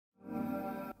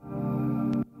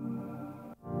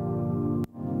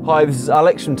Hi, this is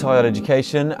Alex from To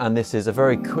Education, and this is a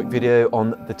very quick video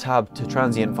on the tab to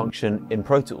transient function in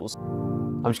Pro Tools.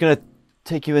 I'm just going to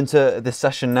take you into this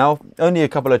session now. Only a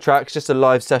couple of tracks, just a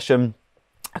live session,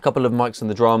 a couple of mics on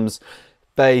the drums,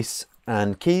 bass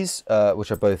and keys, which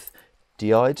are both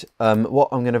DI'd. What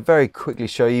I'm going to very quickly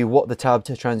show you what the tab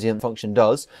to transient function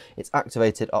does. It's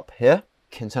activated up here.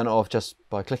 You can turn it off just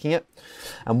by clicking it.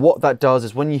 And what that does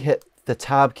is when you hit the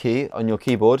tab key on your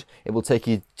keyboard, it will take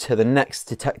you to the next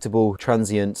detectable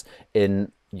transient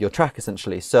in your track,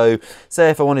 essentially. So say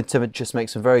if I wanted to just make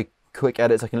some very quick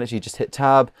edits, I can literally just hit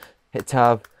tab,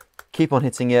 keep on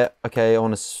hitting it. Okay, I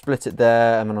want to split it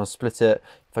there, and then I'll split it.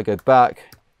 If I go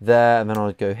back there, and then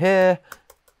I'll go here.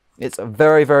 It's a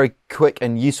very, very quick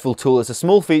and useful tool. It's a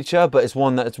small feature, but it's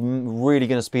one that's really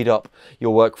going to speed up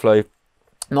your workflow,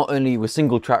 not only with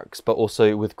single tracks, but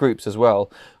also with groups as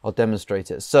well. I'll demonstrate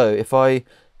it. So if I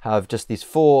have just these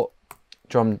 4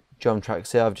 drum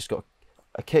tracks here, I've just got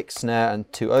a kick, snare, and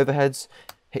 2 overheads.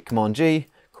 Hit Command G,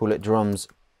 call it drums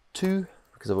 2,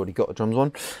 because I've already got a drums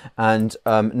one. And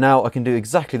now I can do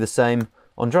exactly the same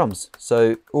on drums.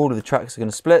 So all of the tracks are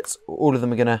going to split. All of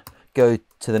them are going to go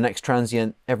to the next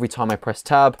transient every time I press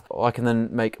tab. I can then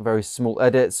make very small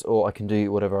edits, or I can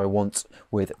do whatever I want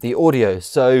with the audio.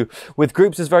 So with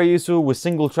groups it's very useful, with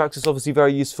single tracks it's obviously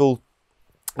very useful,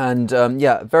 and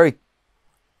yeah, very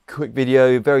quick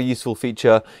video, very useful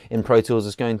feature in Pro Tools.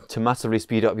 It's going to massively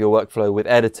speed up your workflow with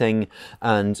editing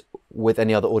and with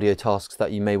any other audio tasks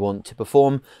that you may want to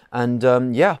perform.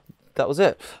 And yeah, that was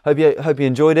it. Hope you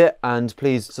enjoyed it, and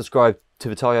please subscribe to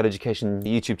the To Education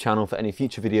YouTube channel for any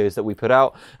future videos that we put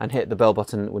out, and hit the bell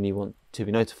button when you want to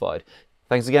be notified.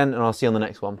 Thanks again, and I'll see you on the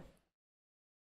next one.